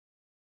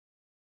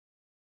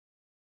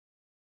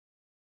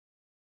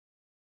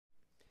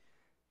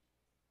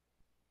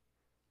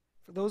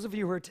For those of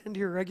you who attend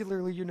here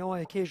regularly, you know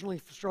I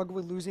occasionally struggle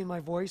with losing my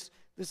voice.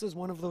 This is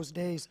one of those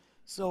days.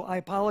 So I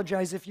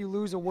apologize if you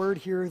lose a word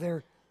here or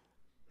there.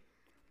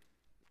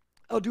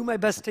 I'll do my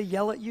best to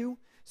yell at you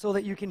so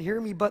that you can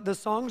hear me, but the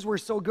songs were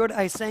so good,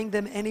 I sang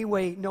them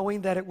anyway,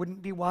 knowing that it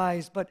wouldn't be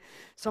wise, but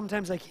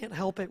sometimes I can't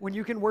help it. When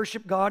you can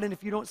worship God, and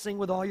if you don't sing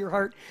with all your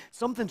heart,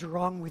 something's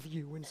wrong with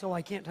you, and so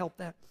I can't help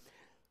that.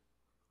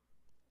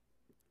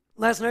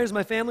 Last night as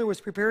my family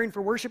was preparing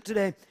for worship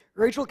today,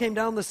 Rachel came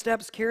down the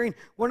steps carrying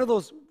one of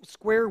those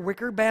square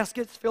wicker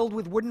baskets filled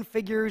with wooden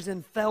figures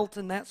and felt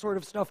and that sort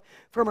of stuff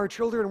from our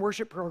children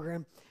worship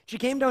program. She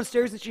came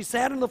downstairs and she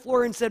sat on the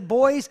floor and said,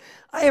 "Boys,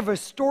 I have a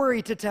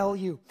story to tell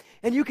you."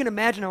 And you can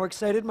imagine how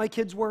excited my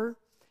kids were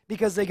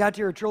because they got to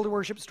hear a children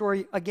worship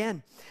story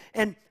again.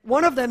 And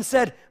one of them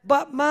said,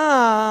 "But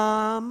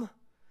Mom,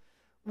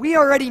 we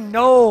already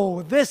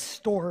know this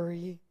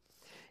story."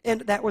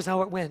 And that was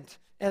how it went.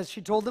 As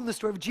she told them the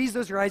story of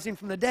Jesus rising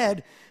from the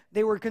dead,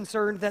 they were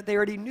concerned that they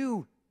already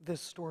knew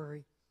this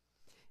story.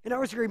 And I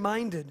was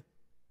reminded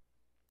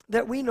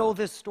that we know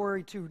this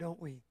story too, don't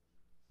we?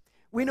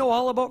 We know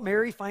all about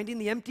Mary finding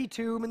the empty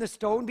tomb and the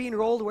stone being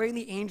rolled away and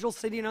the angel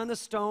sitting on the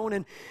stone,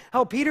 and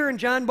how Peter and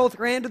John both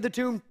ran to the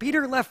tomb.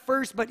 Peter left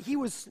first, but he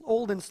was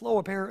old and slow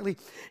apparently.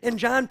 And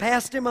John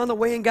passed him on the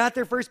way and got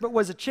there first, but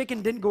was a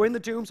chicken, didn't go in the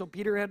tomb, so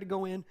Peter had to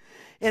go in.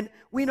 And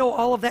we know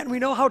all of that, and we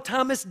know how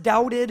Thomas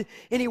doubted,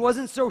 and he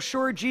wasn't so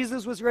sure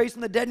Jesus was raised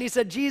from the dead, and he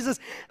said, "Jesus,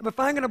 if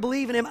I'm going to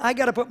believe in him, I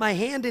got to put my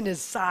hand in his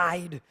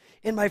side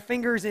and my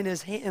fingers in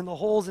his hand, in the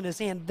holes in his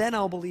hand, then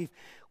I'll believe."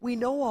 We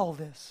know all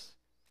this.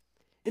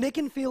 And it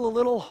can feel a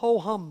little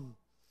ho-hum,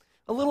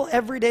 a little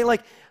everyday,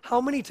 like how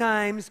many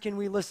times can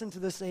we listen to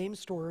the same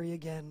story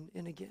again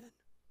and again?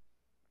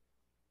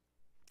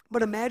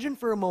 But imagine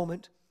for a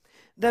moment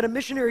that a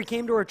missionary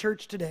came to our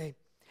church today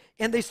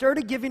and they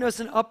started giving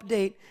us an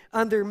update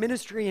on their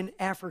ministry in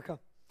Africa.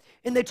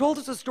 And they told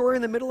us a story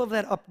in the middle of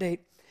that update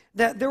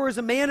that there was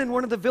a man in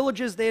one of the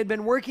villages they had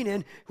been working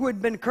in who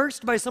had been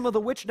cursed by some of the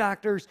witch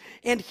doctors,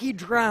 and he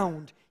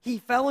drowned. He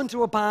fell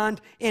into a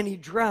pond and he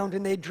drowned,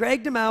 and they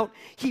dragged him out.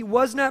 He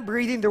was not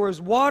breathing. There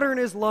was water in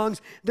his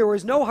lungs. There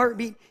was no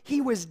heartbeat.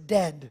 He was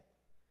dead.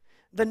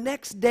 The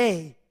next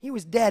day, he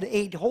was dead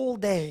a whole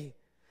day.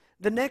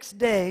 The next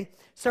day,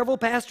 several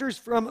pastors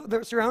from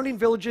the surrounding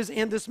villages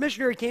and this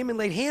missionary came and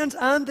laid hands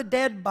on the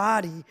dead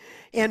body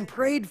and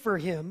prayed for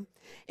him.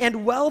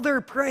 And while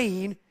they're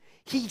praying,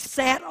 he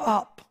sat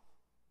up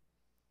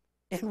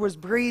and was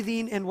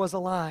breathing and was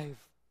alive.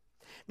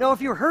 Now,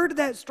 if you heard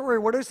that story,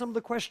 what are some of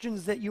the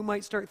questions that you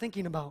might start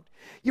thinking about?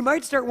 You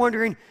might start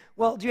wondering,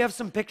 well, do you have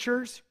some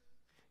pictures?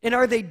 And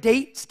are they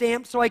date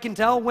stamped so I can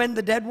tell when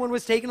the dead one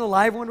was taken, the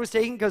live one was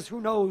taken? Because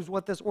who knows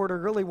what this order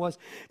really was.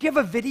 Do you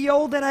have a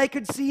video that I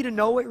could see to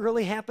know it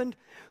really happened?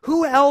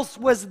 Who else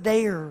was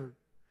there?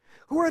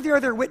 Who are the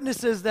other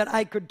witnesses that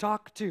I could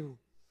talk to?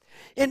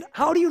 And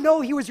how do you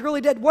know he was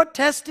really dead? What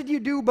test did you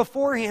do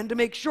beforehand to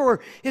make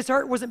sure his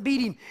heart wasn't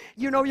beating?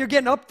 You know, you're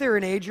getting up there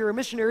in age, you're a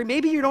missionary.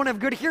 Maybe you don't have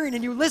good hearing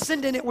and you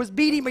listened and it was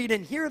beating, but you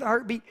didn't hear the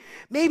heartbeat.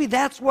 Maybe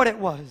that's what it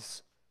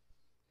was.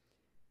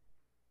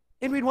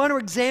 And we'd want to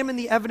examine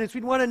the evidence.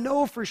 We'd want to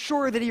know for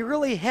sure that he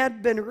really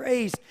had been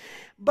raised.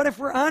 But if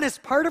we're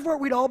honest, part of what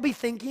we'd all be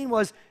thinking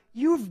was,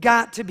 you've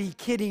got to be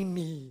kidding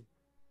me.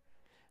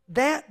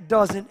 That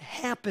doesn't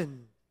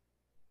happen.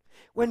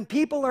 When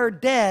people are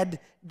dead,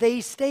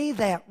 they stay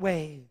that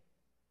way.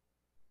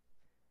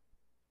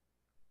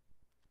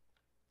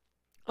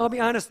 I'll be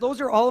honest,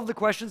 those are all of the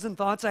questions and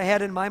thoughts I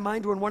had in my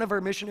mind when one of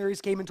our missionaries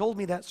came and told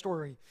me that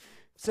story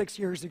 6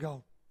 years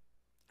ago.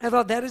 I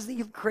thought, that is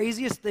the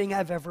craziest thing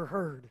I've ever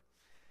heard.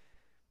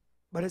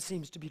 But it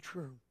seems to be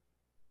true.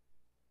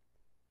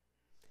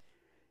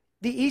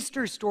 The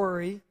Easter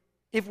story,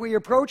 if we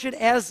approach it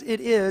as it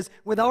is,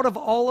 without of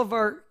all of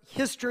our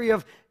history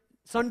of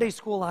Sunday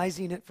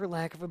schoolizing it, for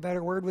lack of a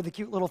better word, with the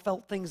cute little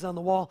felt things on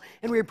the wall,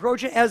 and we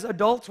approach it as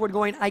adults would,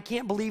 going, I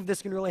can't believe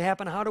this can really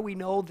happen. How do we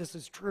know this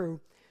is true?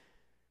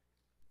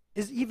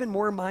 Is even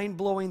more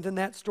mind-blowing than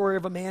that story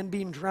of a man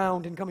being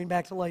drowned and coming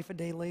back to life a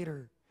day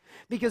later.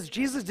 Because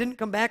Jesus didn't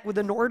come back with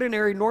an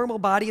ordinary, normal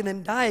body and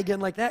then die again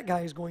like that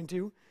guy is going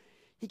to.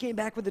 He came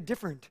back with a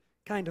different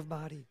kind of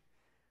body.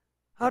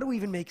 How do we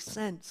even make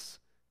sense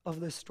of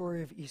this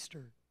story of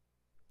Easter?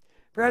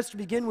 Perhaps to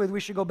begin with, we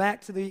should go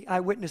back to the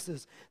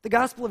eyewitnesses. The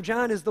Gospel of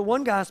John is the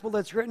one gospel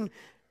that's written,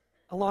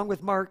 along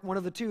with Mark, one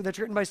of the two, that's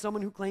written by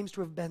someone who claims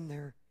to have been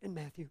there in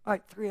Matthew. All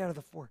right, 3 out of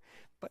the 4.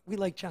 But we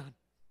like John.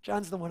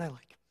 John's the one I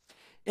like.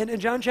 And in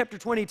John chapter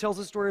 20, tells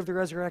the story of the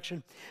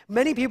resurrection.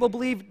 Many people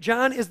believe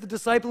John is the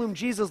disciple whom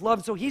Jesus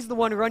loved, so he's the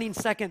one running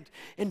second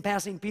and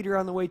passing Peter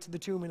on the way to the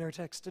tomb in our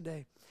text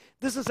today.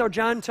 This is how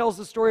John tells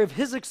the story of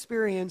his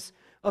experience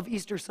of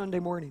Easter Sunday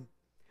morning.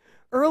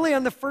 Early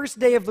on the first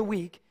day of the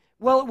week,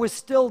 while it was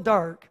still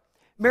dark,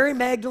 Mary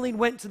Magdalene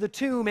went to the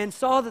tomb and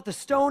saw that the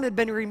stone had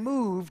been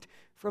removed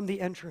from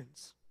the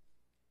entrance.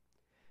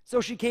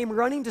 So she came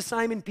running to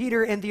Simon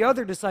Peter and the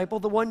other disciple,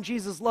 the one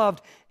Jesus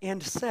loved,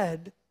 and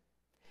said,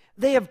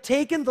 "They have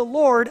taken the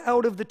Lord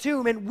out of the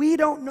tomb, and we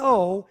don't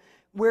know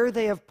where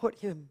they have put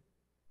him."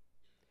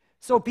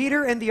 So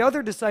Peter and the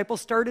other disciple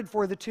started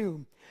for the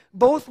tomb.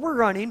 Both were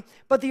running,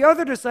 but the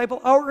other disciple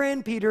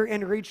outran Peter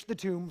and reached the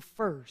tomb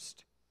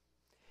first.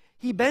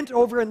 He bent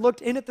over and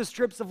looked in at the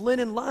strips of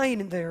linen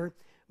lying there,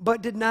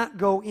 but did not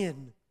go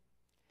in.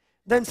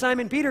 Then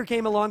Simon Peter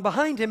came along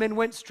behind him and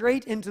went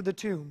straight into the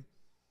tomb.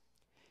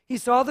 He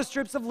saw the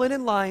strips of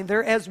linen lying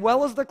there, as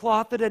well as the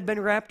cloth that had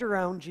been wrapped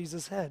around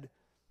Jesus' head.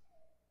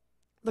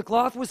 The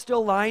cloth was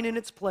still lying in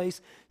its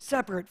place,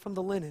 separate from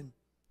the linen.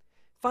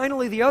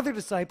 Finally, the other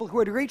disciple, who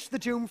had reached the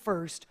tomb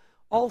first,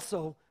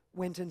 also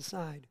went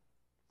inside.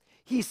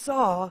 He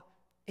saw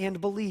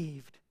and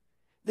believed.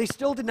 They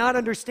still did not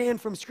understand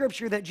from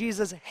Scripture that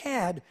Jesus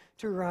had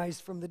to rise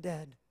from the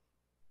dead.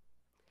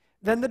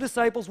 Then the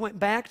disciples went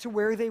back to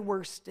where they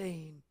were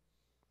staying.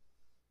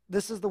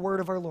 This is the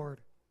word of our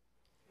Lord.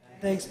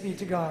 Thanks be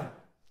to God.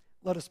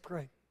 Let us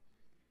pray.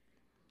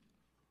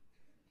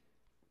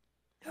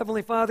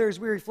 Heavenly Father, as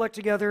we reflect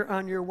together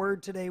on your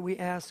word today, we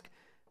ask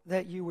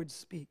that you would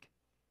speak.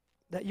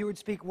 That you would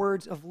speak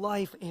words of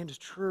life and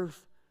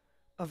truth,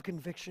 of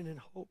conviction and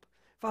hope.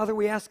 Father,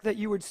 we ask that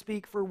you would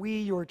speak, for we,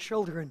 your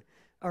children,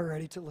 are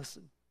ready to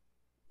listen.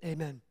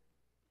 Amen.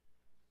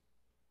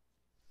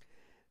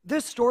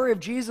 This story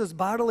of Jesus'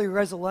 bodily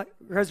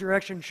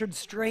resurrection should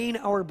strain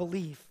our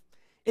belief.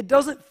 It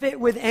doesn't fit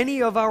with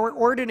any of our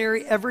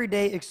ordinary,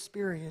 everyday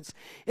experience.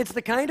 It's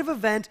the kind of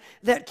event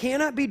that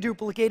cannot be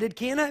duplicated,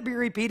 cannot be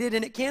repeated,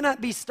 and it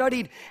cannot be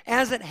studied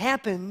as it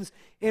happens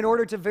in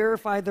order to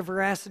verify the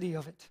veracity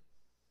of it.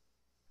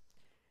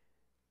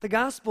 The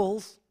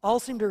Gospels all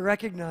seem to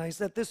recognize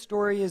that this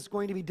story is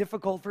going to be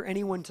difficult for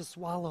anyone to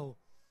swallow.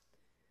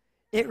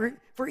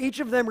 For each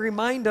of them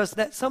remind us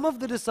that some of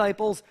the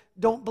disciples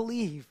don't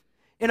believe.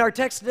 In our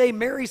text today,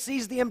 Mary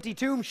sees the empty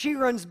tomb. She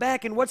runs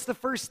back, and what's the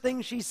first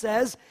thing she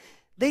says?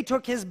 They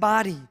took his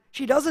body.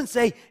 She doesn't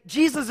say,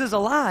 Jesus is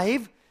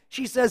alive.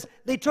 She says,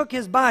 they took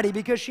his body,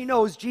 because she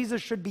knows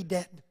Jesus should be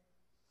dead.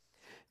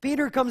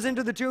 Peter comes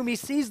into the tomb. He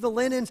sees the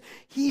linens.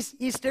 He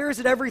stares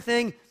at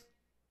everything.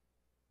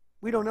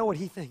 We don't know what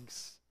he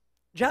thinks.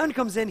 John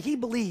comes in. He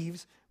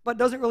believes, but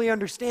doesn't really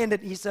understand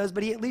it, he says,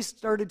 but he at least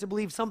started to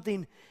believe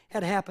something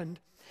had happened.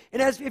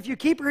 And if you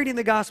keep reading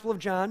the Gospel of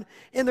John,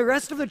 in the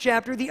rest of the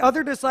chapter, the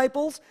other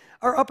disciples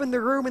are up in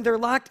the room and they're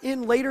locked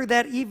in later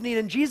that evening,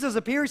 and Jesus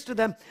appears to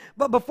them.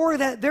 But before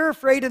that, they're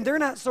afraid and they're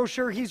not so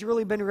sure he's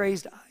really been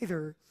raised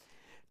either.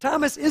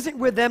 Thomas isn't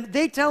with them.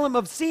 They tell him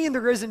of seeing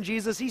the risen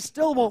Jesus. He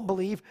still won't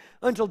believe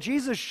until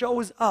Jesus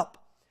shows up.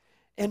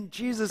 And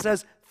Jesus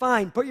says,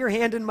 fine, put your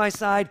hand in my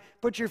side,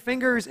 put your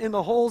fingers in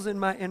the holes in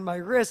my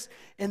wrists,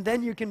 and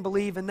then you can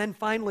believe. And then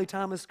finally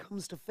Thomas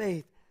comes to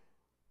faith.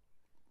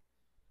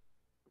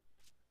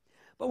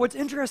 But what's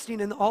interesting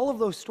in all of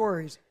those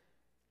stories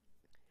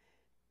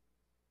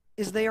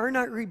is they are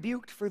not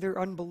rebuked for their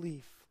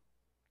unbelief.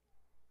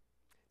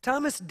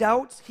 Thomas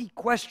doubts, he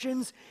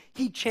questions,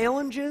 he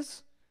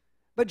challenges,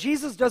 but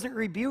Jesus doesn't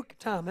rebuke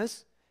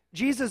Thomas.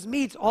 Jesus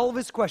meets all of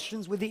his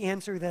questions with the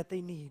answer that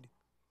they need.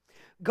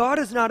 God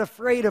is not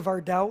afraid of our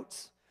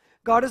doubts.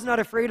 God is not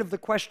afraid of the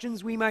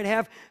questions we might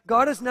have.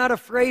 God is not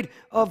afraid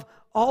of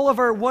all of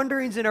our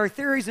wonderings and our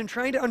theories and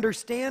trying to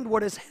understand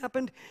what has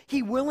happened.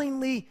 He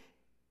willingly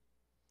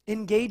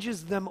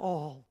engages them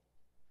all.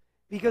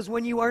 Because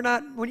when you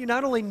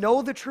not only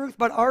know the truth,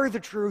 but are the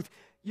truth,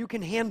 you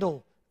can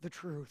handle the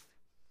truth.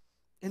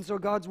 And so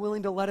God's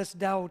willing to let us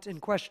doubt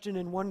and question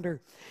and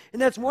wonder.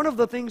 And that's one of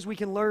the things we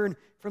can learn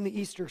from the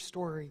Easter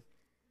story.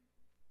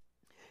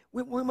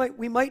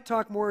 We might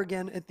talk more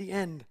again at the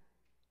end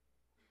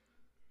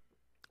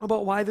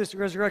about why this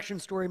resurrection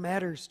story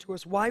matters to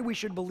us, why we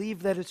should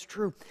believe that it's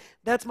true.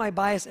 That's my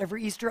bias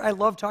every Easter. I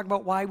love talking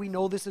about why we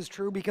know this is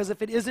true, because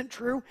if it isn't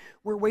true,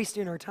 we're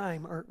wasting our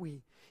time, aren't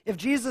we? If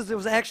Jesus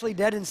was actually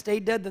dead and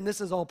stayed dead, then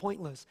this is all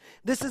pointless.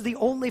 This is the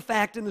only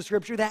fact in the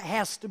Scripture that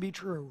has to be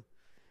true.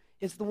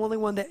 It's the only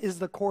one that is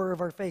the core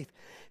of our faith.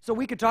 So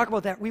we could talk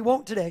about that. We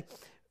won't today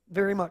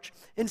very much.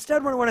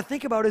 Instead, what I want to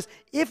think about is,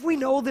 if we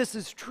know this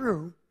is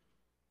true,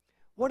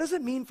 what does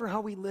it mean for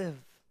how we live?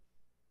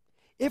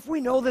 If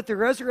we know that the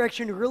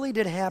resurrection really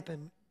did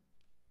happen,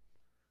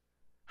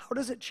 how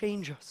does it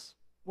change us?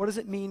 What does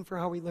it mean for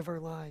how we live our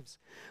lives?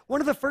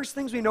 One of the first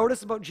things we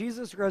notice about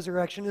Jesus'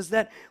 resurrection is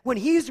that when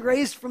he's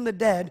raised from the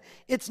dead,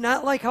 it's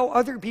not like how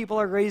other people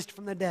are raised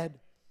from the dead.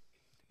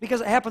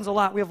 Because it happens a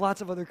lot. We have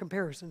lots of other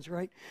comparisons,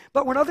 right?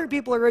 But when other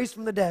people are raised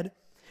from the dead,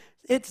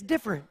 it's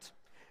different.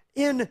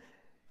 In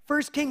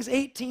 1 Kings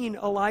 18,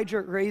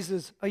 Elijah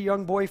raises a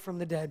young boy from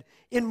the dead.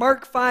 In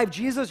Mark 5,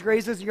 Jesus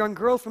raises a young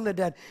girl from the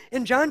dead.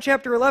 In John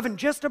chapter 11,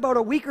 just about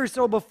a week or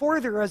so before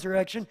the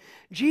resurrection,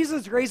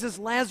 Jesus raises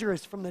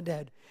Lazarus from the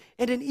dead.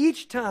 And in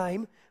each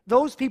time,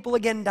 those people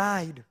again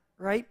died,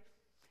 right?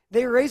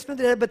 They were raised from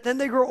the dead, but then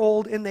they grow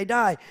old and they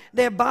die.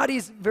 They have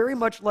bodies very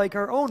much like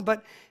our own,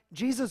 but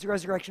Jesus'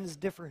 resurrection is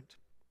different.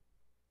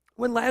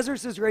 When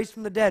Lazarus is raised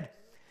from the dead,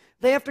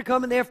 they have to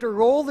come and they have to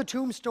roll the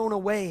tombstone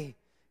away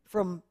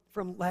from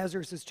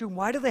Lazarus' tomb.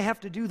 Why do they have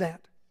to do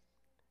that?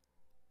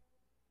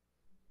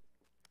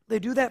 They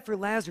do that for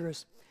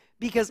Lazarus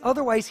because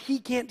otherwise he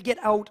can't get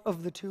out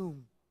of the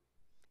tomb.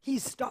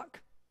 He's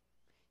stuck.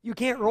 You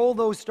can't roll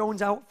those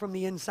stones out from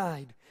the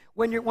inside.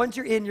 Once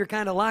you're in, you're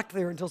kind of locked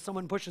there until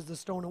someone pushes the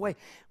stone away.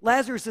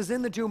 Lazarus is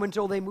in the tomb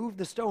until they move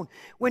the stone.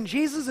 When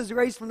Jesus is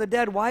raised from the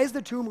dead, why is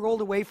the tomb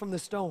rolled away from the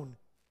stone?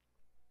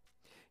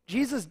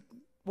 Jesus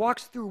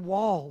walks through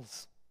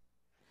walls.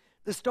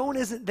 The stone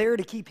isn't there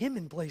to keep him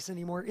in place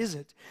anymore, is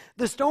it?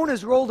 The stone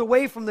is rolled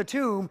away from the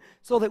tomb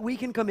so that we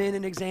can come in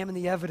and examine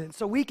the evidence,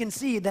 so we can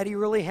see that he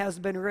really has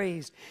been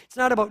raised. It's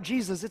not about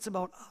Jesus, it's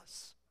about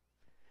us,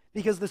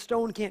 because the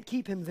stone can't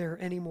keep him there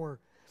anymore.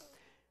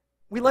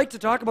 We like to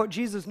talk about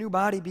Jesus' new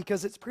body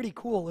because it's pretty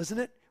cool, isn't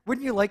it?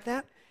 Wouldn't you like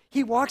that?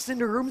 He walks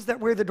into rooms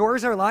where the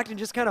doors are locked and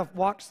just kind of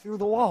walks through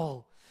the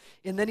wall,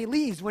 and then he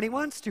leaves when he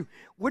wants to.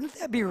 Wouldn't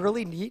that be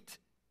really neat?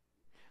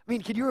 I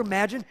mean, can you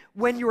imagine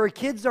when your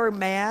kids are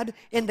mad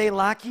and they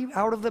lock you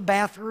out of the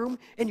bathroom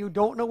and you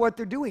don't know what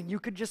they're doing? You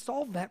could just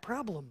solve that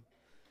problem.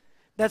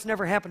 That's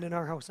never happened in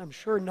our house. I'm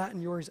sure not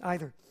in yours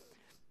either.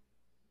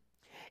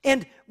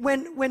 And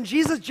when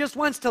Jesus just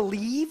wants to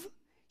leave,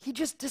 he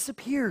just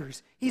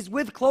disappears. He's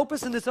with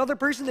Clopas and this other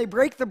person. They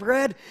break the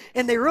bread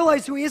and they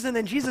realize who he is, and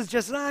then Jesus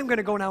just says, I'm going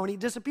to go now, and he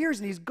disappears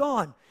and he's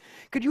gone.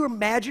 Could you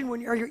imagine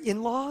when you're your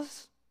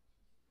in-laws?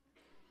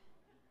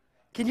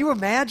 Can you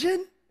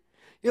imagine?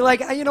 You're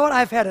like, you know what,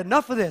 I've had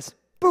enough of this.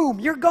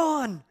 Boom, you're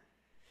gone.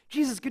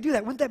 Jesus could do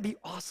that. Wouldn't that be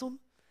awesome?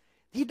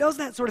 He does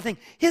that sort of thing.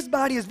 His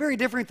body is very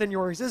different than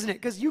yours, isn't it?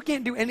 Because you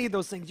can't do any of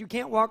those things. You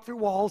can't walk through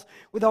walls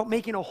without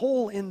making a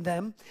hole in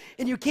them.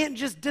 And you can't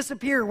just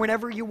disappear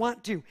whenever you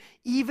want to,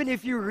 even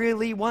if you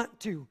really want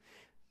to.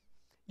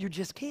 You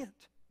just can't.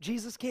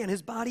 Jesus can.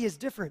 His body is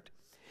different.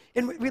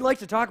 And we like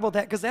to talk about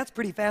that because that's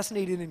pretty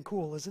fascinating and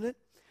cool, isn't it?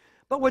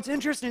 But what's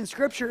interesting in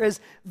Scripture is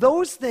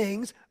those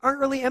things aren't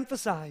really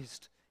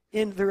emphasized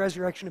in the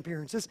resurrection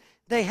appearances.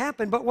 They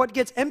happen, but what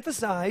gets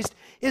emphasized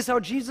is how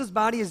Jesus'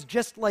 body is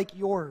just like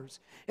yours.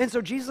 And so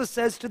Jesus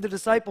says to the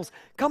disciples,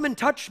 come and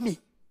touch me.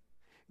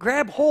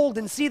 Grab hold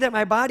and see that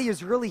my body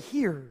is really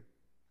here.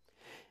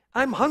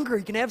 I'm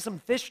hungry. Can I have some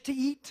fish to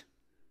eat?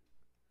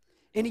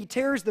 And he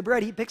tears the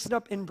bread. He picks it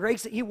up and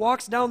breaks it. He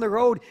walks down the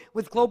road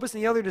with Clopas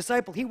and the other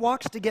disciple. He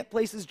walks to get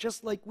places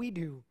just like we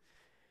do.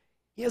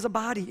 He has a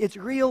body. It's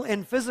real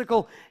and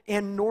physical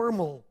and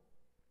normal.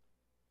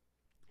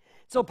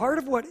 So part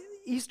of what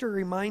Easter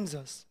reminds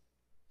us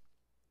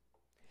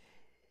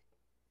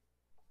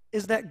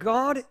is that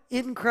God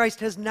in Christ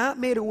has not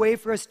made a way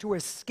for us to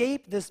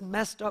escape this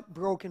messed up,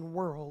 broken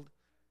world.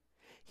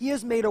 He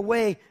has made a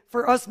way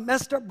for us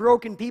messed up,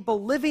 broken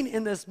people living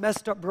in this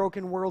messed up,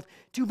 broken world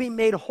to be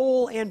made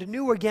whole and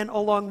new again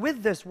along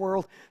with this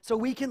world so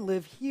we can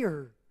live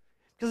here.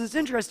 Because it's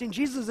interesting,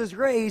 Jesus is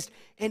raised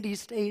and he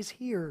stays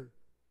here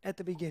at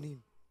the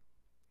beginning.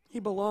 He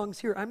belongs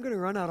here. I'm going to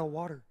run out of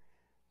water.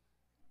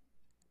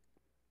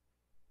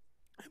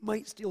 I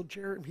might steal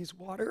Jeremy's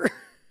water.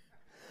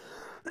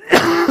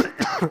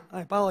 I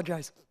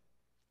apologize.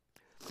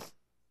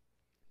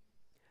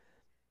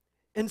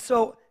 And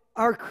so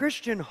our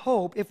Christian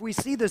hope, if we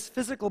see this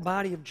physical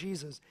body of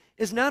Jesus,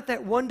 is not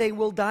that one day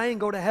we'll die and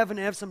go to heaven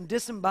and have some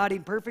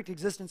disembodied perfect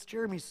existence.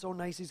 Jeremy's so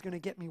nice, he's going to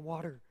get me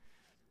water.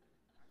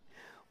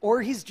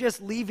 Or he's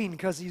just leaving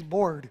because he's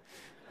bored.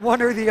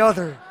 One or the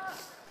other.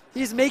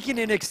 He's making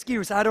an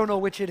excuse. I don't know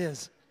which it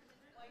is.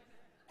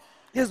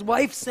 His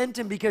wife sent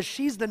him because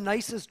she's the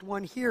nicest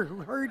one here who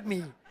heard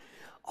me.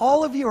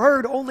 All of you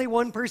heard, only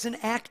one person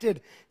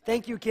acted.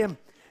 Thank you, Kim.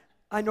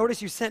 I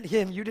noticed you sent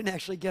him. You didn't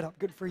actually get up.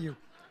 Good for you.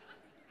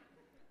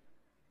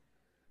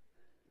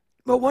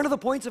 But one of the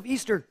points of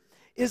Easter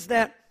is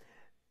that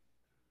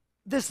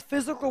this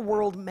physical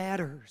world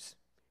matters.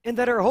 And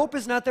that our hope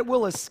is not that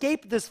we'll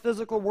escape this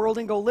physical world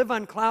and go live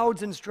on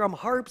clouds and strum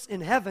harps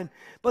in heaven,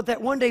 but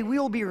that one day we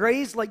will be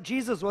raised like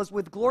Jesus was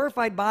with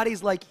glorified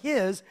bodies like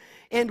his,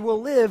 and will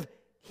live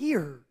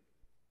here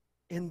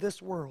in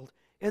this world.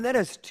 And that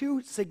has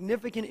two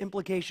significant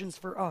implications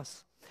for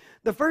us.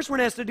 The first one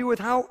has to do with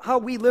how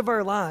we live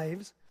our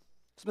lives,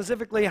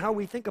 specifically how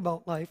we think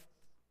about life.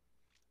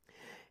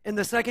 And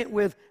the second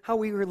with how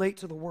we relate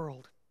to the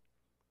world.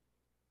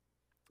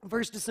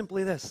 First is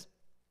simply this.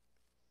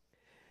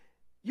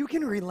 You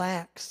can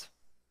relax.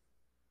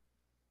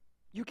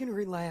 You can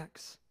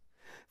relax.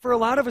 For a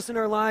lot of us in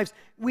our lives,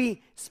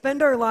 we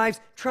spend our lives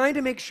trying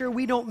to make sure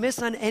we don't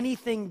miss on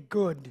anything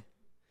good.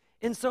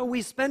 And so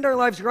we spend our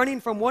lives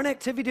running from one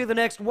activity to the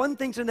next, one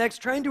thing to the next,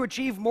 trying to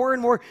achieve more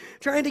and more,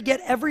 trying to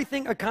get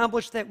everything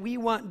accomplished that we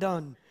want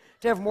done,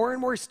 to have more and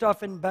more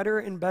stuff and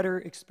better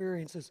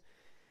experiences.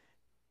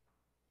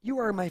 You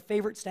are my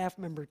favorite staff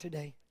member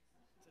today.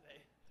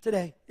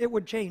 Today. It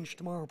would change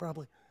tomorrow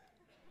probably.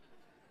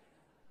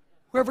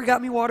 Whoever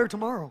got me water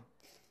tomorrow.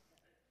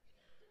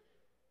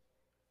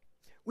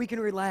 We can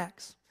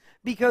relax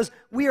because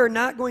we are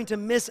not going to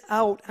miss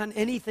out on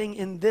anything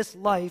in this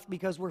life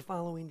because we're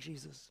following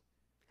Jesus.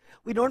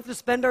 We don't have to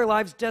spend our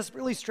lives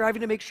desperately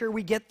striving to make sure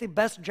we get the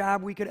best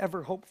job we could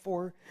ever hope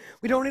for.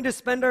 We don't need to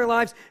spend our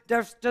lives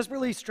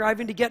desperately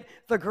striving to get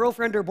the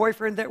girlfriend or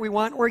boyfriend that we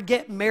want or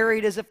get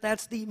married as if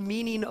that's the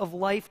meaning of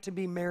life to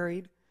be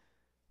married.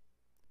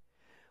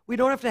 We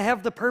don't have to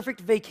have the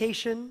perfect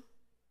vacation.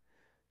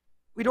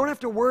 We don't have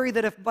to worry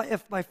that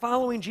if by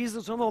following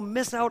Jesus, we'll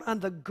miss out on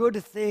the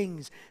good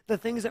things, the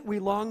things that we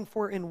long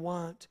for and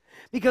want.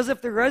 Because if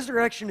the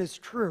resurrection is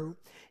true,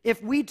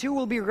 if we too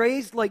will be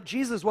raised like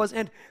Jesus was,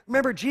 and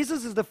remember,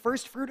 Jesus is the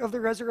first fruit of the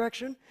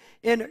resurrection.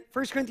 In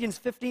 1 Corinthians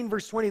 15,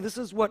 verse 20, this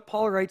is what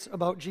Paul writes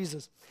about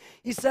Jesus.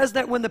 He says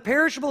that when the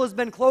perishable has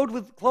been clothed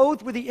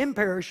with the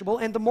imperishable,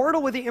 and the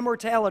mortal with the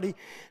immortality,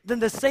 then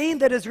the saying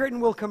that is written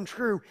will come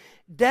true.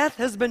 Death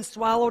has been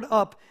swallowed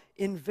up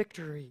in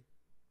victory.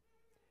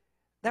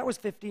 That was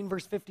 15,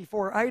 verse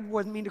 54. I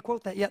wasn't mean to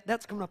quote that yet.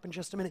 That's coming up in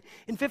just a minute.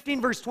 In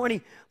 15, verse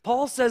 20,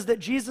 Paul says that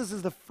Jesus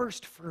is the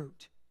first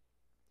fruit,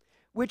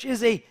 which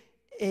is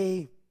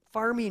a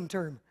farming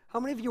term. How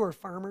many of you are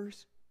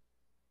farmers?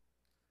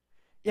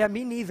 Yeah,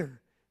 me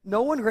neither.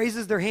 No one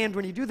raises their hand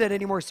when you do that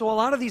anymore. So a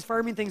lot of these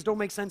farming things don't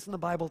make sense in the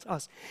Bible to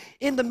us.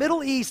 In the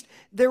Middle East,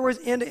 there was,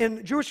 and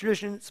in Jewish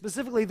tradition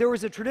specifically, there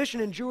was a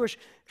tradition in Jewish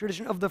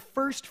tradition of the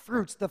first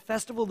fruits, the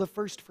festival of the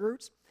first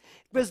fruits,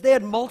 because they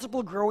had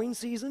multiple growing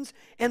seasons.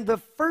 And the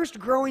first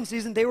growing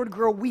season, they would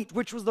grow wheat,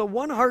 which was the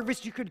one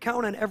harvest you could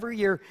count on every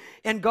year.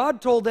 And God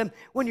told them,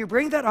 when you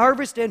bring that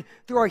harvest in,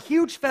 through a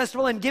huge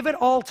festival and give it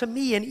all to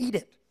me and eat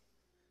it.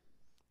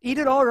 Eat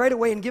it all right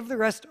away and give the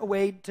rest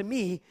away to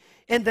me,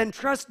 and then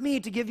trust me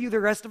to give you the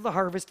rest of the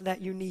harvest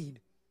that you need.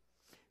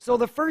 So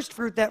the first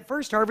fruit, that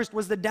first harvest,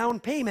 was the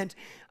down payment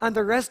on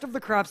the rest of the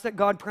crops that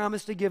God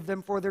promised to give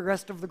them for the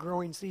rest of the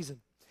growing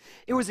season.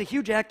 It was a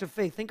huge act of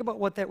faith. Think about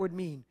what that would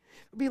mean.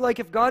 It would be like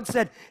if God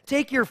said,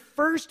 take your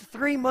first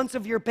 3 months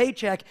of your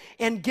paycheck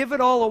and give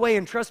it all away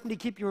and trust me to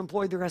keep you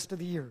employed the rest of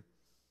the year.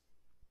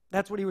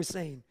 That's what he was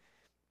saying.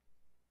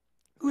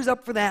 Who's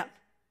up for that?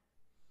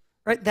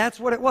 Right? That's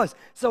what it was.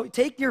 So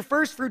take your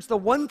first fruits, the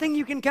one thing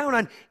you can count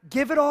on,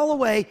 give it all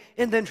away,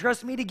 and then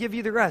trust me to give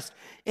you the rest.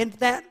 And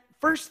that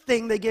first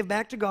thing they gave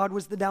back to God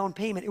was the down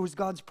payment. It was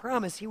God's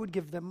promise he would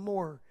give them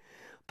more.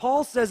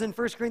 Paul says in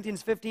 1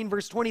 Corinthians 15,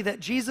 verse 20, that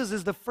Jesus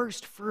is the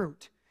first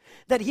fruit,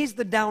 that he's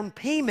the down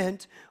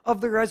payment of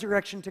the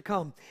resurrection to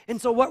come.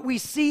 And so what we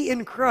see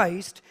in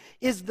Christ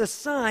is the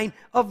sign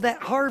of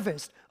that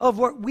harvest, of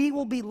what we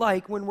will be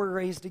like when we're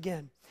raised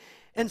again.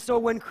 And so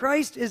when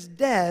Christ is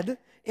dead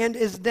and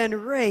is then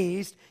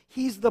raised,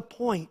 he's the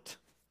point.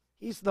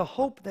 He's the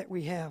hope that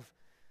we have,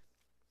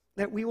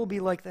 that we will be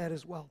like that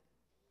as well.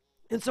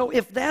 And so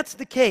if that's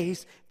the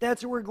case,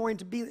 that's what we're going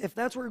to be, if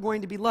that's what we're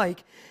going to be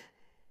like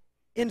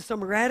in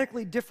some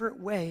radically different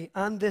way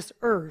on this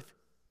earth,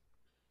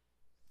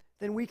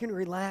 then we can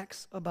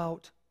relax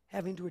about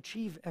having to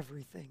achieve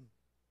everything.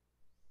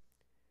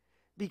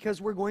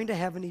 Because we're going to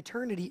have an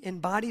eternity in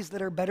bodies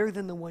that are better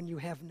than the one you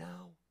have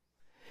now.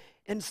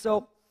 And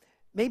so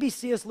maybe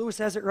C.S. Lewis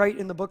has it right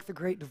in the book The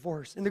Great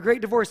Divorce. In The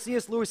Great Divorce,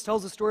 C.S. Lewis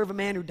tells the story of a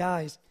man who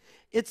dies.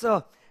 It's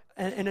an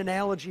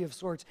analogy of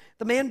sorts.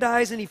 The man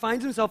dies and he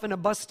finds himself in a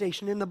bus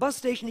station. In the bus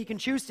station, he can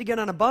choose to get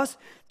on a bus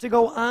to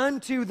go on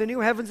to the new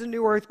heavens and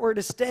new earth, or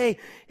to stay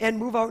and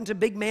move out into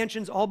big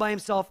mansions all by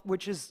himself,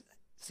 which is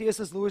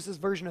C.S. Lewis's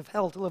version of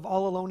hell, to live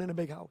all alone in a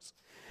big house.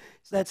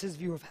 So that's his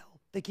view of hell.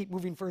 They keep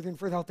moving further and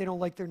further out. They don't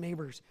like their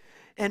neighbors.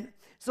 And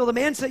so the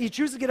man said he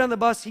chooses to get on the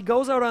bus. He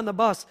goes out on the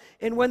bus.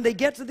 And when they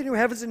get to the new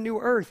heavens and new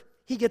earth,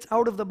 he gets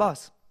out of the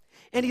bus.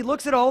 And he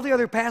looks at all the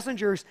other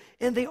passengers,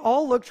 and they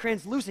all look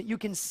translucent. You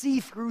can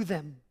see through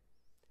them.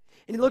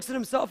 And he looks at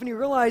himself, and he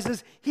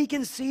realizes he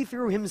can see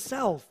through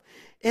himself.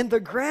 And the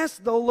grass,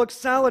 though, looks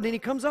solid. And he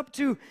comes up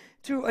to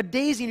a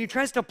daisy, and he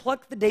tries to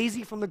pluck the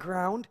daisy from the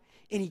ground,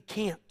 and he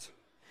can't.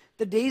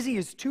 The daisy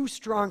is too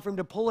strong for him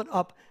to pull it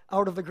up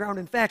out of the ground.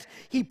 In fact,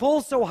 he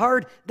pulls so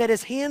hard that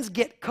his hands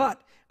get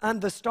cut on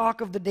the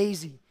stalk of the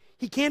daisy.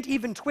 He can't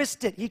even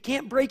twist it. He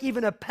can't break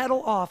even a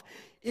petal off.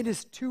 It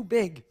is too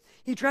big.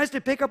 He tries to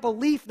pick up a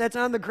leaf that's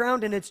on the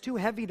ground, and it's too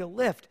heavy to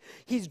lift.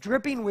 He's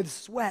dripping with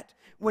sweat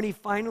when he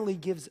finally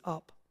gives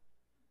up.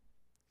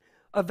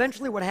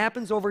 Eventually, what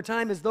happens over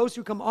time is those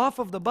who come off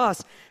of the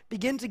bus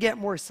begin to get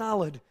more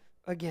solid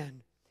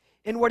again.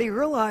 And what he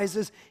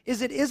realizes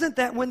is it isn't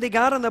that when they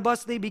got on the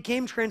bus they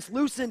became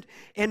translucent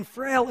and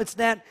frail. It's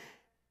that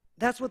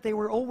that's what they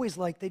were always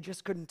like. They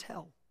just couldn't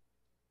tell.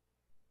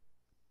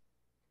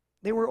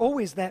 They were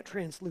always that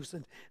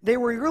translucent. They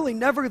were really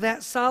never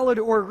that solid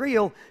or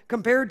real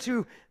compared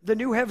to the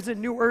new heavens and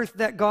new earth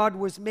that God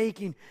was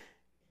making.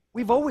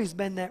 We've always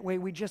been that way.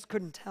 We just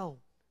couldn't tell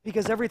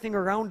because everything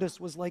around us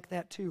was like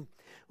that too.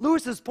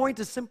 Lewis's point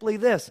is simply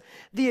this: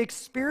 the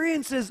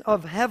experiences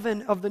of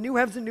heaven, of the new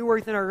heavens and new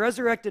earth in our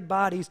resurrected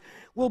bodies,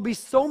 will be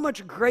so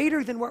much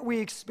greater than what we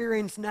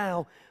experience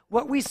now.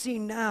 What we see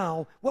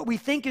now, what we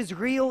think is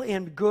real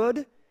and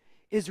good,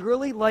 is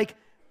really like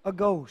a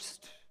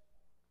ghost.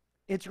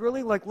 It's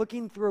really like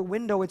looking through a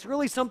window. It's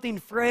really something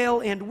frail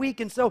and weak.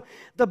 And so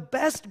the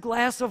best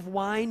glass of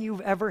wine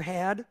you've ever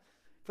had,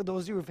 for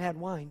those who have had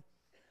wine,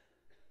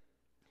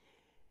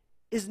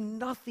 is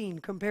nothing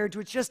compared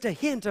to, it's just a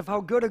hint of how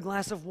good a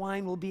glass of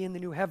wine will be in the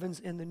new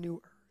heavens and the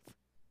new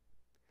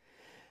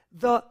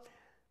earth.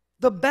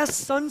 The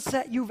best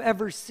sunset you've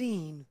ever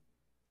seen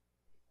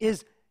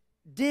is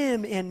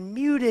dim and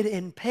muted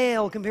and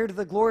pale compared to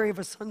the glory of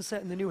a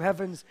sunset in the new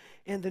heavens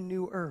and the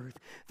new earth.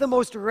 The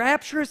most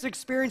rapturous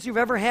experience you've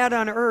ever had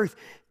on earth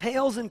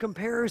pales in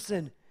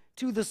comparison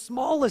to the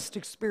smallest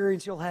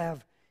experience you'll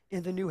have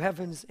in the new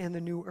heavens and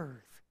the new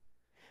earth.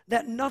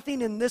 That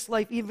nothing in this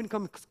life even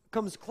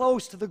comes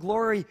close to the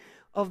glory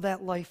of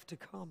that life to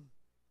come.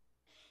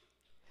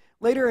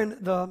 Later in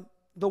the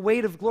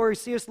Weight of Glory,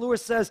 C.S.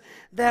 Lewis says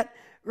that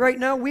right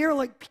now we are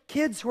like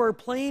kids who are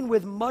playing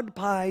with mud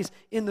pies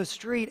in the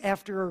street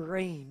after a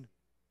rain.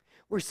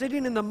 We're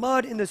sitting in the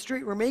mud in the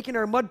street, we're making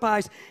our mud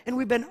pies, and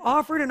we've been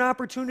offered an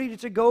opportunity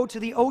to go to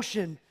the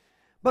ocean.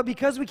 But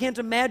because we can't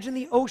imagine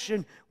the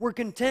ocean, we're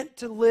content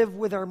to live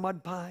with our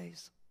mud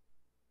pies.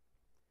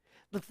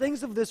 The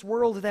things of this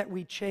world that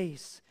we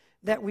chase,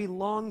 that we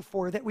long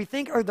for, that we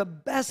think are the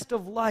best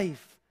of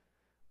life,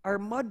 are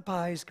mud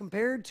pies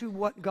compared to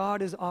what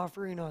God is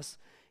offering us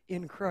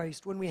in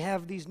Christ when we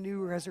have these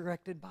new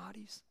resurrected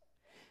bodies.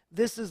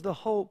 This is the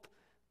hope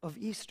of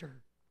Easter.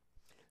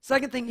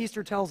 Second thing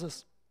Easter tells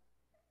us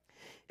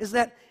is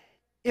that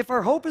if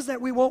our hope is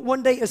that we won't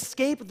one day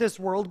escape this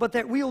world, but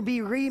that we will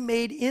be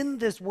remade in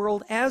this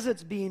world as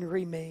it's being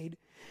remade,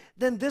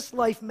 then this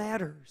life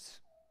matters,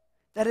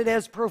 that it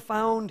has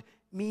profound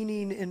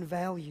meaning and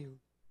value.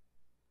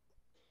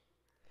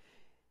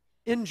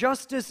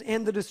 Injustice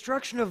and the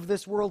destruction of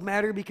this world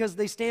matter because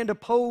they stand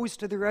opposed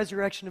to the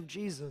resurrection of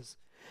Jesus.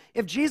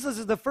 If Jesus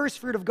is the first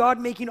fruit of God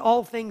making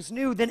all things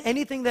new, then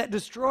anything that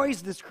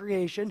destroys this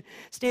creation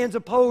stands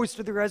opposed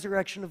to the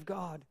resurrection of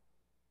God.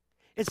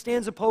 It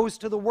stands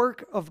opposed to the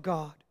work of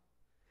God.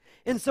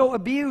 And so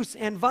abuse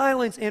and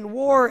violence and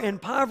war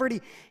and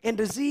poverty and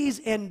disease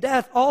and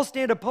death all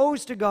stand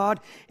opposed to God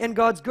and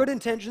God's good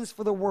intentions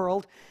for the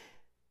world.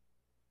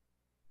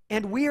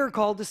 And we are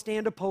called to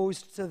stand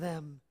opposed to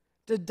them,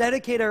 to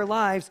dedicate our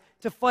lives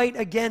to fight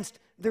against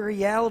the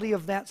reality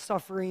of that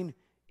suffering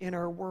in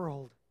our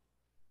world.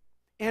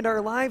 And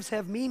our lives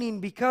have meaning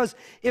because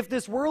if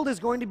this world is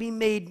going to be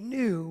made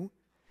new,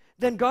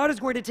 then God is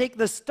going to take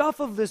the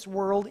stuff of this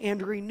world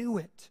and renew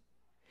it.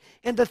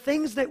 And the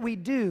things that we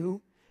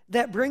do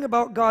that bring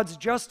about God's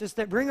justice,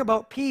 that bring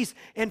about peace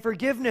and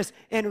forgiveness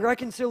and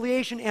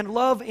reconciliation and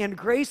love and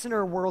grace in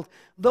our world,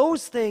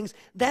 those things,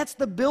 that's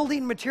the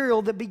building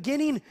material, the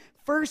beginning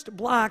first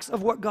blocks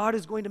of what God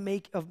is going to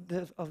make of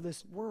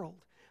this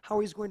world, how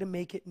He's going to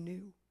make it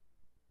new.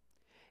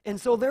 And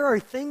so there are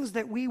things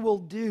that we will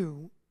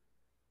do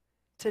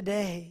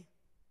today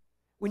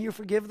when you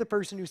forgive the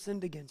person who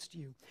sinned against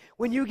you,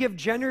 when you give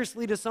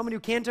generously to someone who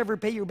can't ever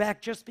pay you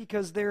back just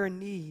because they're in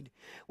need,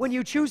 when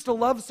you choose to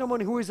love someone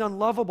who is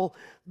unlovable,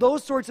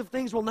 those sorts of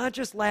things will not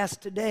just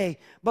last today,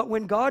 but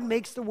when God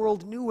makes the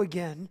world new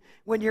again,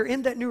 when you're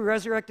in that new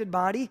resurrected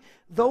body,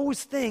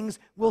 those things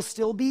will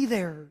still be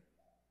there.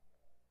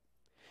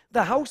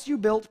 The house you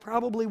built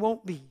probably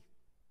won't be.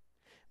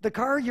 The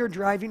car you're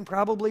driving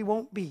probably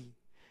won't be.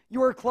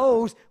 Your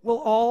clothes will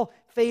all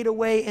fade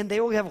away and they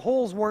will have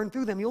holes worn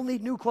through them. You'll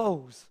need new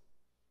clothes.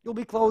 You'll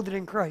be clothed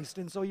in Christ,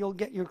 and so you'll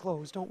get your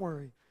clothes, don't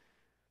worry.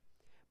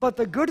 But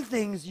the good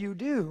things you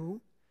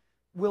do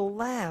will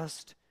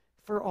last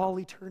for all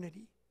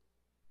eternity.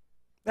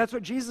 That's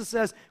what Jesus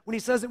says when He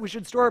says that we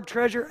should store up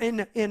treasure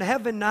in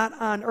heaven, not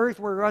on earth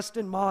where rust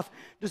and moth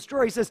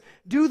destroy. He says,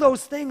 do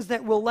those things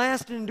that will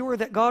last and endure,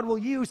 that God will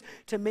use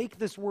to make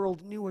this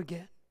world new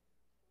again.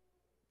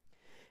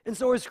 And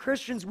so as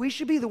Christians, we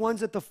should be the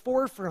ones at the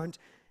forefront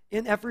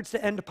in efforts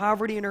to end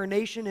poverty in our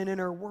nation and in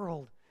our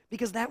world,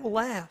 because that will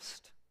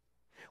last.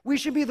 We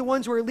should be the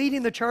ones who are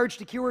leading the charge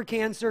to cure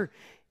cancer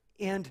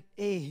and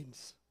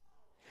AIDS.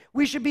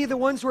 We should be the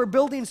ones who are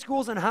building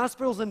schools and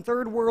hospitals in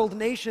third world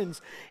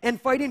nations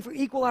and fighting for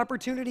equal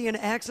opportunity and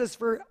access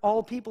for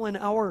all people in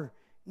our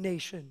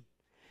nation.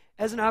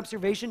 As an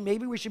observation,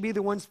 maybe we should be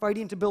the ones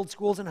fighting to build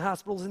schools and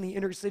hospitals in the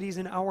inner cities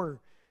in our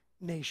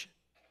nation.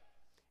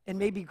 And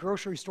maybe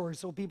grocery stores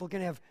so people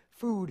can have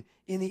food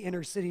in the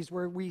inner cities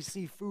where we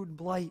see food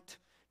blight,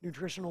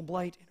 nutritional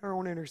blight in our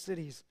own inner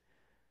cities.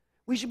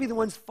 We should be the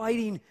ones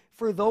fighting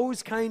for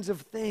those kinds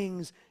of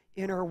things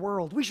in our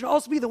world. We should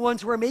also be the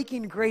ones who are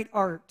making great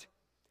art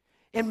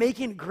and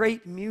making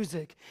great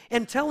music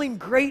and telling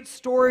great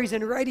stories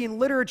and writing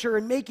literature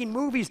and making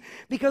movies,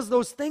 because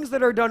those things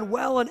that are done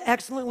well and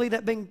excellently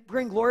that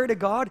bring glory to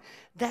God,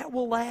 that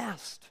will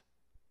last.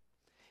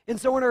 And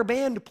so when our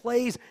band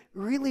plays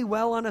really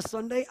well on a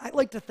Sunday, I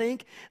like to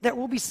think that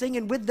we'll be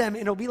singing with them,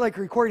 and it'll be like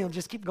a recording. It'll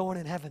just keep going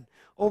in heaven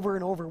over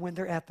and over when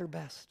they're at their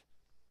best,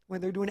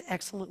 when they're doing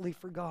excellently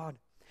for God.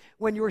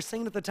 When you're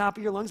singing at the top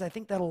of your lungs, I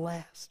think that'll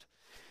last.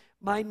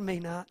 Mine may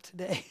not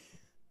today,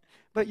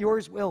 but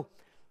yours will.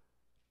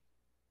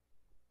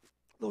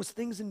 Those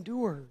things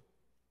endure.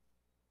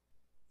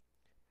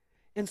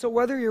 And so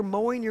whether you're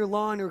mowing your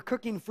lawn or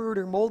cooking food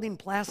or molding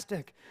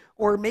plastic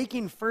or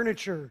making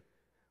furniture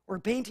or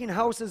painting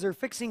houses or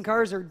fixing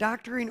cars or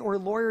doctoring or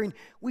lawyering,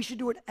 we should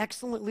do it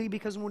excellently,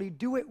 because when we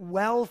do it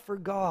well for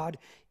God,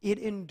 it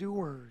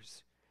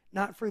endures.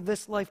 Not for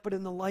this life, but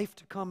in the life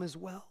to come as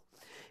well.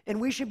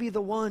 And we should be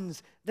the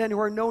ones then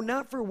who are known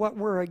not for what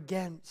we're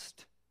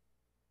against,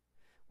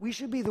 We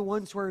should be the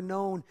ones who are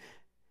known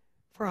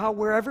for how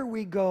wherever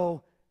we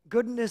go,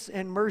 goodness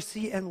and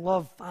mercy and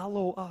love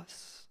follow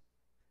us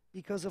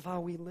because of how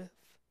we live.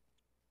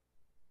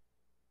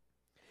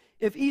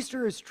 If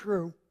Easter is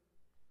true,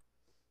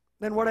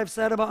 then what I've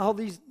said about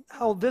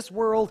how this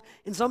world,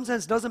 in some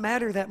sense, doesn't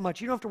matter that much.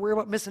 You don't have to worry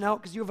about missing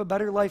out because you have a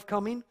better life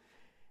coming,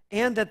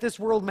 and that this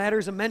world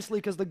matters immensely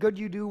because the good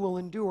you do will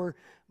endure.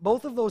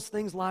 Both of those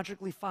things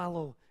logically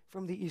follow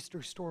from the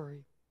Easter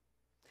story.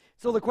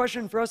 So the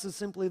question for us is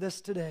simply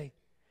this today.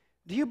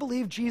 Do you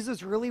believe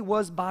Jesus really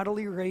was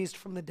bodily raised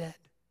from the dead?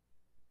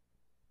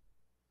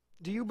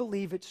 Do you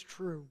believe it's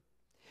true?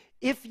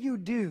 If you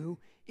do,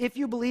 if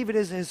you believe it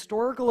is a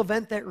historical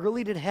event that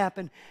really did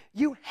happen,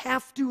 you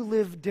have to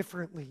live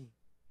differently.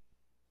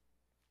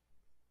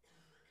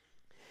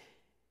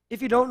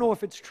 If you don't know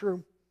if it's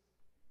true,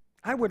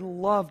 I would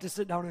love to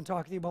sit down and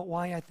talk to you about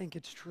why I think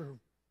it's true.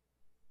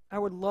 I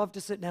would love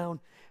to sit down.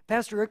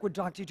 Pastor Rick would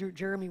talk to you too.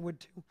 Jeremy would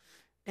too.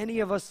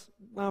 Any of us,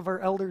 one of our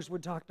elders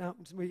would talk now.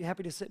 We'd be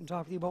happy to sit and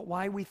talk to you about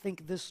why we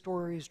think this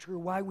story is true,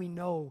 why we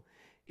know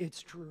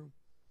it's true.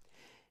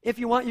 If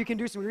you want, you can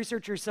do some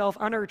research yourself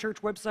on our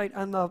church website.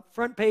 On the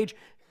front page,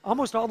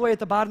 almost all the way at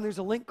the bottom, there's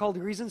a link called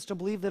Reasons to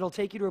Believe that'll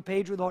take you to a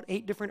page with about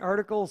 8 different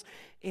articles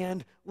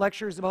and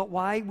lectures about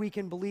why we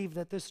can believe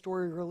that this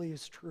story really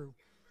is true.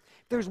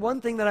 If there's one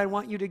thing that I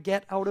want you to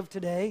get out of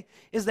today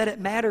is that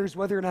it matters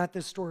whether or not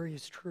this story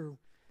is true.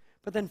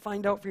 But then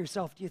find out for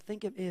yourself, do you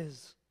think it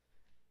is?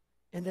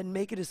 And then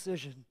make a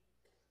decision.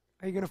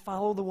 Are you going to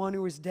follow the one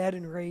who is dead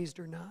and raised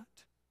or not?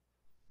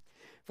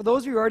 For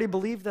those of you who already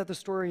believe that the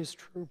story is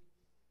true,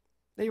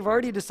 that you've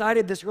already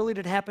decided this really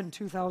did happen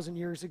 2,000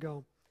 years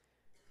ago,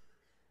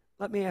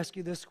 let me ask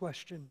you this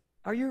question.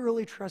 Are you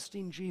really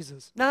trusting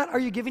Jesus? Not are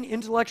you giving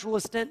intellectual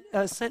assent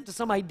to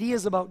some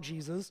ideas about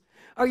Jesus?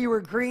 Are you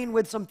agreeing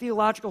with some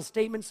theological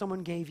statement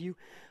someone gave you?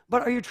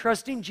 But are you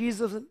trusting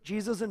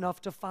Jesus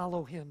enough to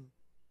follow him?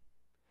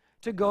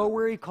 To go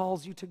where he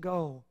calls you to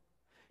go?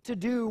 To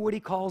do what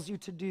he calls you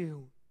to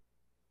do?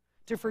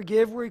 To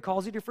forgive where he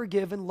calls you to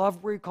forgive and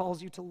love where he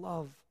calls you to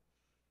love?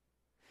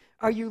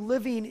 Are you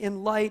living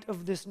in light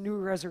of this new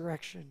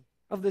resurrection,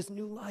 of this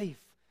new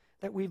life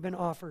that we've been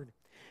offered?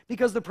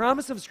 Because the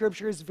promise of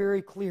Scripture is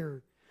very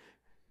clear.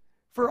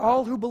 For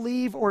all who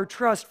believe or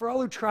trust, for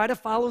all who try to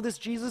follow this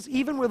Jesus,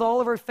 even with all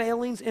of our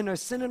failings and our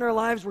sin in our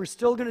lives, we're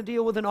still going to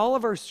deal with, and all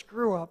of our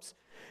screw-ups.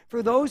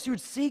 For those who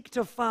seek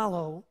to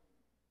follow,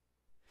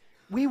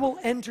 we will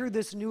enter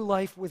this new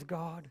life with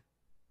God.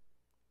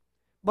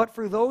 But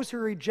for those who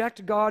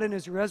reject God and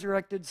his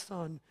resurrected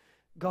Son,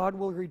 God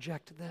will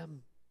reject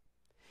them.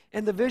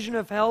 And the vision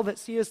of hell that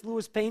C.S.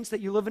 Lewis paints, that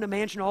you live in a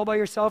mansion all by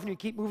yourself and you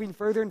keep moving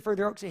further and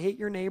further out because you hate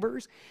your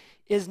neighbors,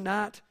 is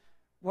not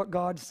what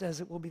God says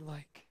it will be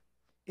like.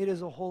 It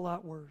is a whole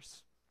lot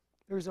worse.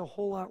 There's a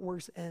whole lot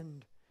worse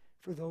end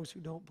for those who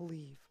don't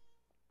believe.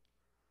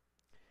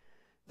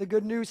 The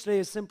good news today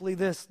is simply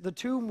this. The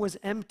tomb was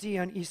empty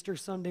on Easter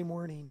Sunday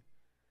morning,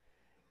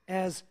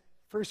 as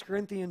 1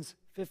 Corinthians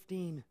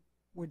 15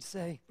 would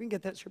say. We can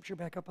get that scripture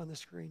back up on the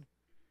screen.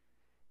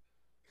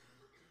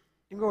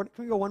 Can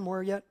we go one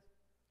more yet?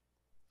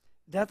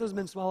 Death has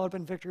been swallowed up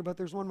in victory, but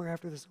there's one more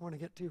after this I want to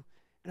get to.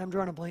 And I'm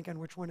drawing a blank on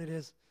which one it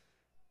is.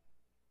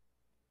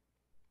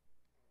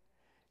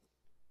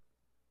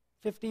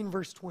 15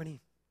 verse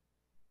 20.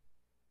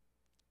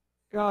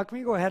 Can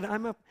we go ahead?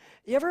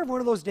 You ever have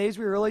one of those days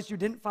where you realize you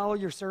didn't follow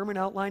your sermon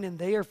outline and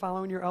they are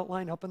following your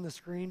outline up on the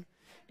screen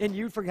and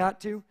you forgot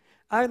to?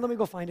 Let me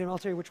go find it and I'll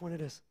tell you which one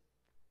it is.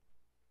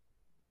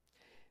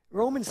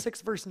 Romans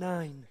 6 verse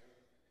 9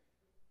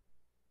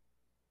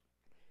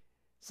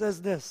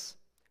 says this.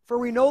 For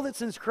we know that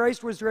since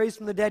Christ was raised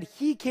from the dead,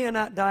 he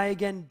cannot die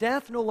again.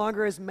 Death no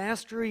longer has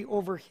mastery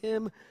over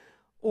him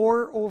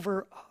or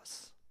over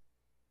us.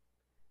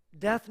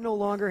 Death no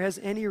longer has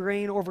any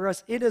reign over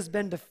us. It has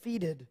been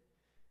defeated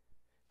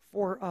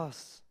for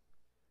us.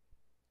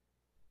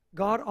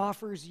 God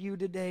offers you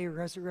today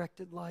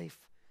resurrected life,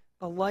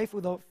 a life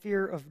without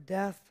fear of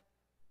death,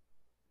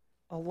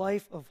 a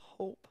life of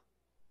hope.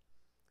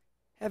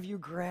 Have you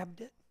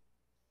grabbed it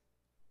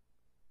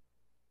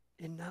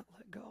and not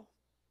let go?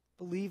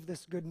 Believe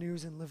this good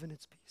news and live in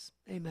its peace.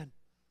 Amen.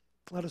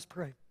 Let us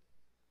pray.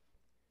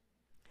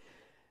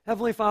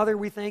 Heavenly Father,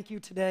 we thank you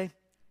today.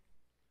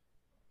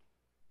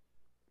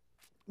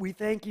 We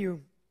thank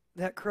you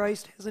that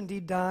Christ has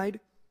indeed died,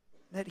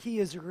 that he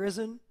is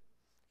risen,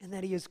 and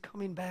that he is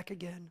coming back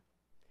again.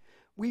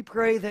 We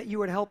pray that you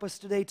would help us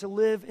today to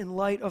live in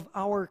light of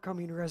our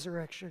coming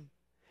resurrection,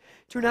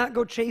 to not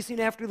go chasing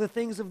after the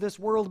things of this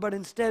world, but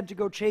instead to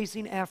go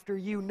chasing after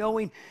you,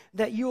 knowing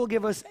that you will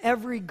give us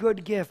every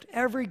good gift,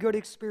 every good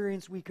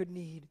experience we could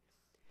need,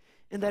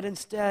 and that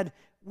instead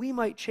we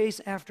might chase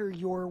after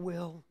your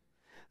will,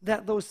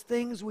 that those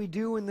things we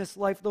do in this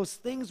life, those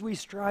things we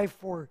strive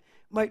for,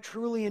 might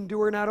truly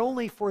endure not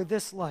only for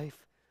this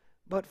life,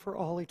 but for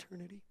all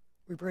eternity.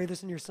 We pray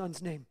this in your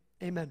Son's name.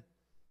 Amen.